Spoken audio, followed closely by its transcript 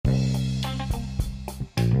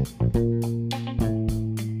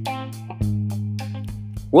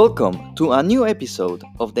Welcome to a new episode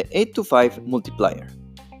of the 8 to 5 Multiplier,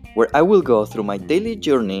 where I will go through my daily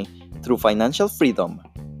journey through financial freedom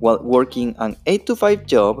while working an 8 to 5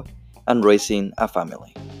 job and raising a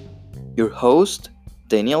family. Your host,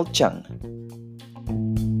 Daniel Chang.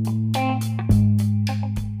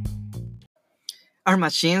 Are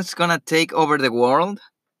machines gonna take over the world?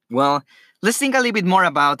 Well, let's think a little bit more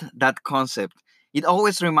about that concept. It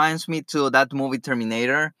always reminds me to that movie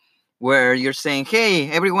Terminator, where you're saying,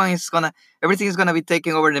 "Hey, everything is gonna be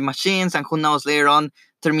taking over the machines," and who knows, later on,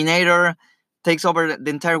 Terminator takes over the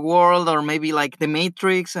entire world, or maybe like the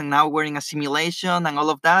Matrix, and now we're in a simulation and all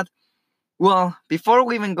of that. Well, before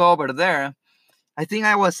we even go over there, I think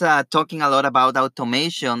I was talking a lot about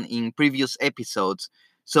automation in previous episodes.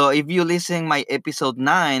 So if you listen my episode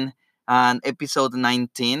 9 and episode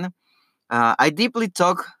 19, I deeply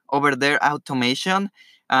talk over there automation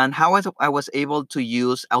and how I was able to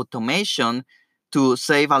use automation to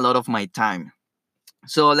save a lot of my time.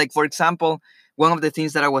 So like, for example, one of the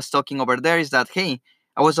things that I was talking over there is that, hey,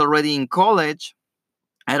 I was already in college.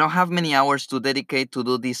 I don't have many hours to dedicate to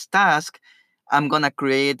do this task. I'm going to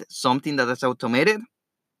create something that is automated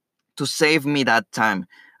to save me that time.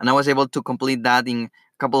 And I was able to complete that in a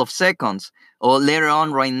couple of seconds. Or later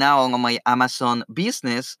on, right now on my Amazon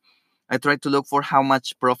business, I try to look for how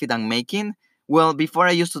much profit I'm making. Well, before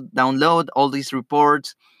I used to download all these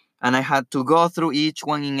reports and I had to go through each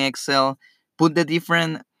one in Excel, put the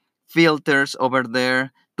different filters over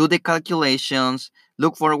there, do the calculations,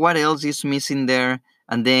 look for what else is missing there,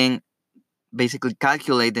 and then basically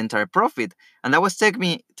calculate the entire profit. And that was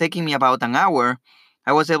taking me about an hour.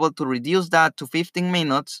 I was able to reduce that to 15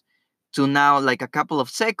 minutes to now like a couple of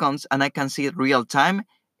seconds, and I can see it real time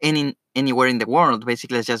anywhere in the world.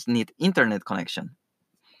 Basically, I just need internet connection.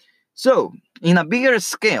 So, in a bigger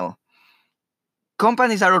scale,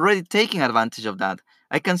 companies are already taking advantage of that.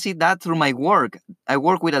 I can see that through my work. I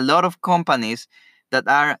work with a lot of companies that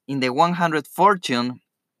are in the 100 fortune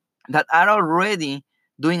that are already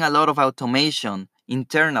doing a lot of automation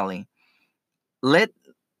internally. Let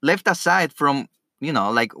left aside from,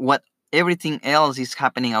 like what everything else is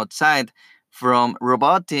happening outside, from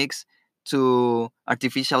robotics to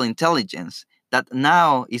artificial intelligence, that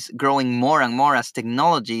now is growing more and more as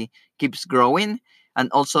technology keeps growing,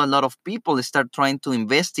 and also a lot of people start trying to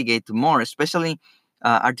investigate more, especially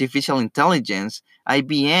artificial intelligence.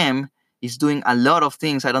 IBM is doing a lot of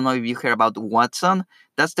things. I don't know if you heard about Watson.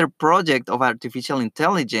 That's their project of artificial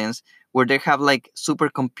intelligence, where they have like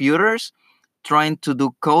supercomputers trying to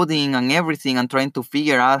do coding and everything and trying to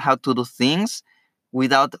figure out how to do things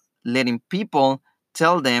without letting people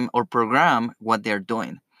tell them or program what they're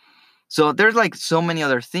doing. So there's like so many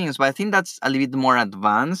other things, but I think that's a little bit more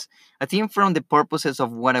advanced. I think from the purposes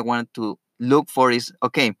of what I wanted to look for is,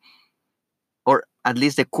 okay, or at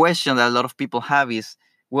least the question that a lot of people have is,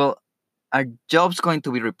 well, are jobs going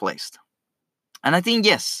to be replaced? And I think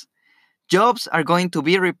yes, jobs are going to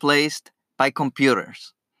be replaced by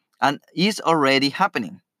computers, and is already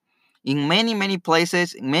happening. In many, many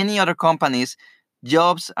places, in many other companies,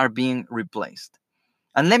 jobs are being replaced.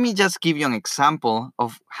 And let me just give you an example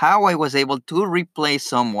of how I was able to replace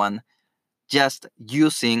someone just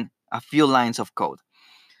using a few lines of code.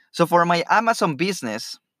 So for my Amazon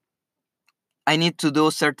business, I need to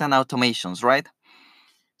do certain automations, right?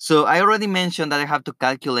 So I already mentioned that I have to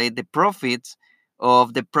calculate the profits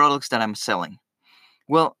of the products that I'm selling.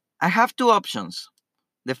 Well, I have two options.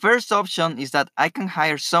 The first option is that I can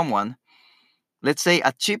hire someone, let's say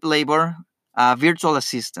a cheap labor, a virtual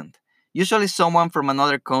assistant, usually someone from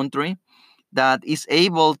another country that is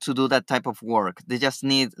able to do that type of work. They just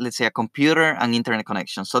need, let's say, a computer and internet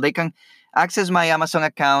connection. So they can access my Amazon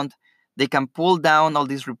account, they can pull down all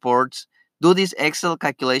these reports, do these Excel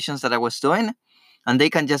calculations that I was doing, and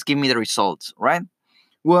they can just give me the results, right?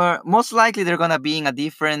 Where most likely they're gonna be in a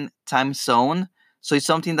different time zone. So it's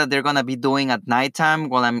something that they're gonna be doing at nighttime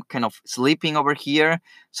while I'm kind of sleeping over here.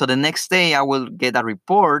 So the next day I will get a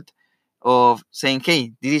report of saying,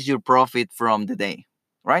 hey, this is your profit from the day,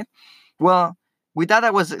 right? Well, with that,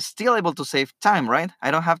 I was still able to save time, right?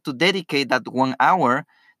 I don't have to dedicate that 1 hour.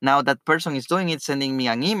 Now that person is doing it, sending me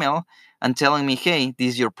an email and telling me, hey, this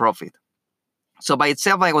is your profit. So by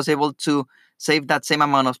itself, I was able to save that same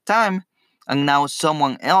amount of time, and now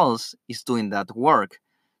someone else is doing that work.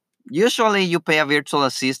 Usually you pay a virtual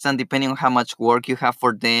assistant depending on how much work you have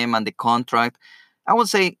for them and the contract. I would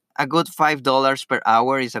say a good $5 per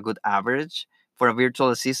hour is a good average for a virtual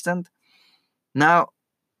assistant. Now,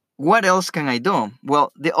 what else can I do?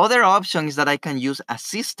 Well, the other option is that I can use a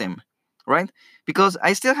system, right? Because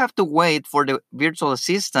I still have to wait for the virtual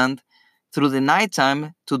assistant through the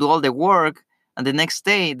nighttime to do all the work. And the next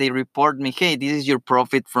day they report me, hey, this is your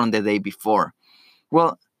profit from the day before.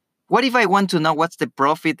 Well, what if I want to know what's the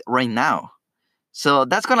profit right now? So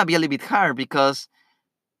that's going to be a little bit hard because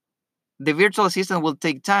the virtual assistant will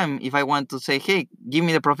take time if I want to say, hey, give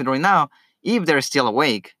me the profit right now, if they're still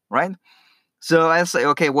awake, right? So I say,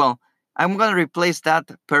 okay, well, I'm going to replace that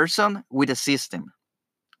person with a system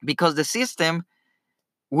because the system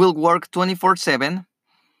will work 24/7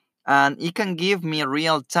 and it can give me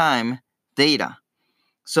real time data.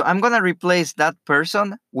 So I'm going to replace that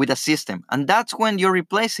person with a system. And that's when you're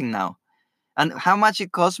replacing now. And how much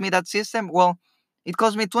it costs me, that system? Well, it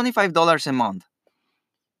costs me $25 a month.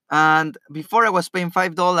 And before I was paying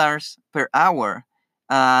 $5 per hour,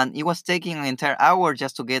 and it was taking an entire hour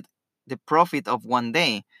just to get the profit of one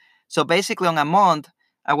day. So basically, on a month,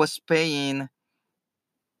 I was paying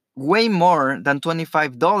way more than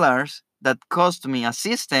 $25 that cost me a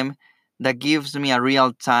system that gives me a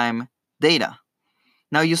real time data.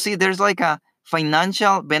 Now, you see, there's like a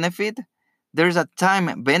financial benefit, there's a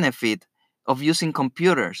time benefit of using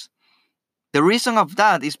computers. The reason of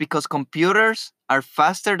that is because computers are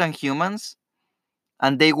faster than humans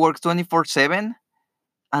and they work 24/7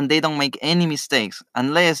 and they don't make any mistakes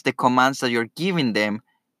unless the commands that you're giving them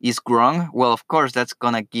is wrong. Well, of course, that's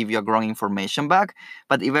going to give you a wrong information back.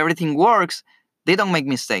 But if everything works, they don't make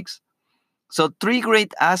mistakes. So, three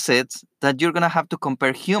great assets that you're going to have to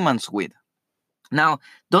compare humans with. Now,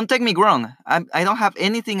 don't take me wrong. I don't have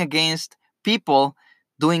anything against people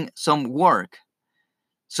doing some work.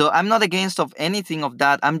 So I'm not against of anything of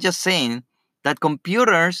that. I'm just saying that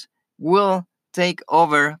computers will take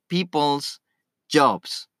over people's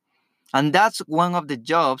jobs. And that's one of the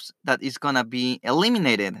jobs that is going to be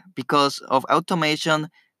eliminated because of automation,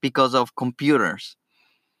 because of computers.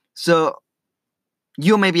 So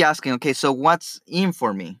you may be asking, okay, so what's in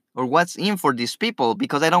for me or what's in for these people?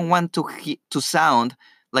 Because I don't want to sound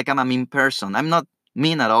like I'm a mean person. I'm not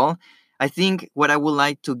mean at all. I think what I would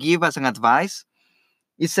like to give as an advice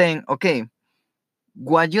is saying, okay,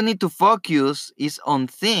 what you need to focus is on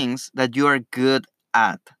things that you are good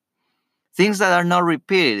at, things that are not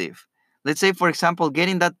repetitive. Let's say, for example,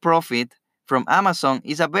 getting that profit from Amazon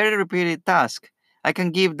is a very repetitive task. I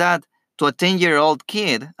can give that to a 10-year-old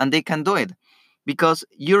kid and they can do it because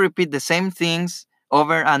you repeat the same things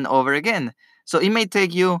over and over again. So it may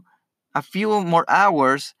take you a few more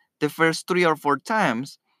hours the first 3 or 4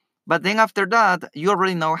 times, but then after that, you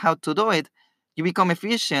already know how to do it. You become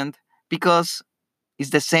efficient because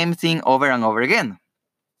it's the same thing over and over again.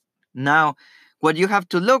 Now, what you have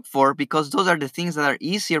to look for, because those are the things that are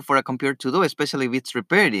easier for a computer to do, especially if it's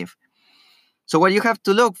repetitive. So, what you have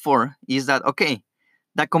to look for is that, okay,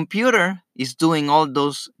 the computer is doing all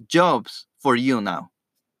those jobs for you now.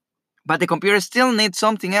 But the computer still needs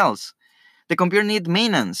something else. The computer needs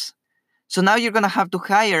maintenance. So now you're going to have to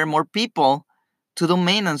hire more people to do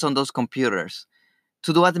maintenance on those computers,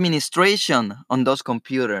 to do administration on those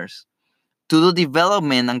computers, to do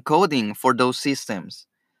development and coding for those systems,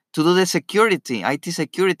 to do the security, IT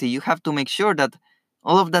security. You have to make sure that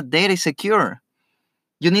all of that data is secure.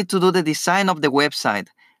 You need to do the design of the website,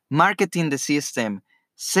 marketing the system,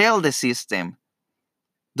 sell the system.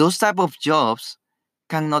 Those type of jobs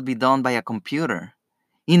cannot be done by a computer.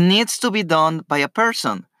 It needs to be done by a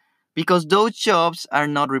person because those jobs are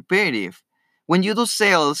not repetitive. When you do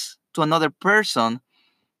sales to another person,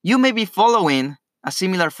 you may be following a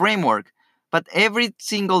similar framework, but every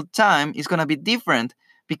single time is going to be different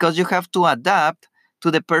because you have to adapt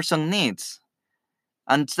to the person needs.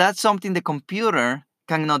 And that's something the computer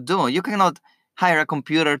cannot do. You cannot hire a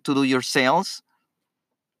computer to do your sales,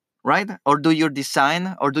 right? Or do your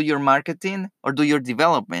design, or do your marketing, or do your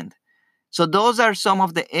development. So those are some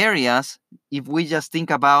of the areas, if we just think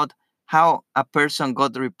about how a person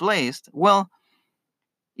got replaced, well,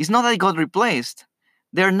 it's not that it got replaced.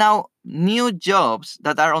 There are now new jobs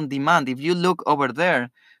that are on demand. If you look over there,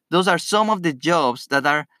 those are some of the jobs that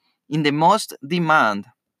are in the most demand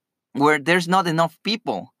where there's not enough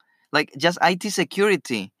people, like just IT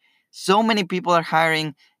security. So many people are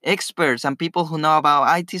hiring experts and people who know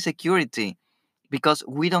about IT security because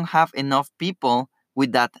we don't have enough people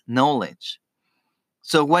with that knowledge.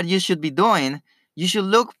 So, what you should be doing, you should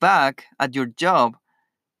look back at your job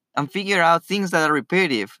and figure out things that are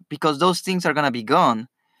repetitive because those things are going to be gone,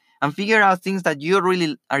 and figure out things that you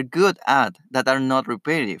really are good at that are not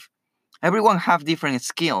repetitive. Everyone have different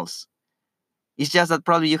skills. It's just that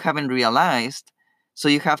probably you haven't realized. So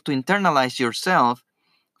you have to internalize yourself,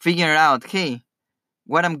 figure out, hey,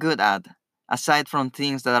 what I'm good at aside from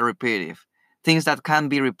things that are repetitive. things that can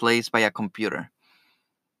be replaced by a computer.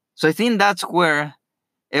 So I think that's where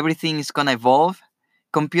everything is going to evolve.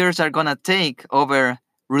 Computers are going to take over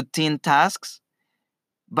routine tasks,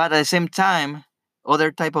 but at the same time,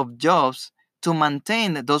 other type of jobs to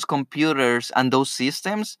maintain those computers and those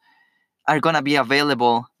systems are going to be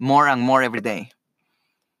available more and more every day.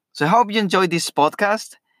 So I hope you enjoyed this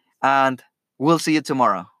podcast, and we'll see you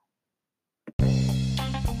tomorrow.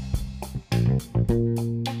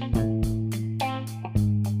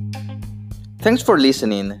 Thanks for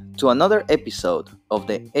listening to another episode of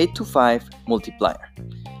the 825 Multiplier,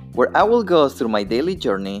 where I will go through my daily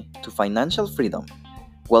journey to financial freedom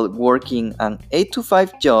while working an 8 to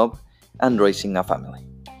 5 job and raising a family.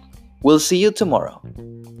 We'll see you tomorrow.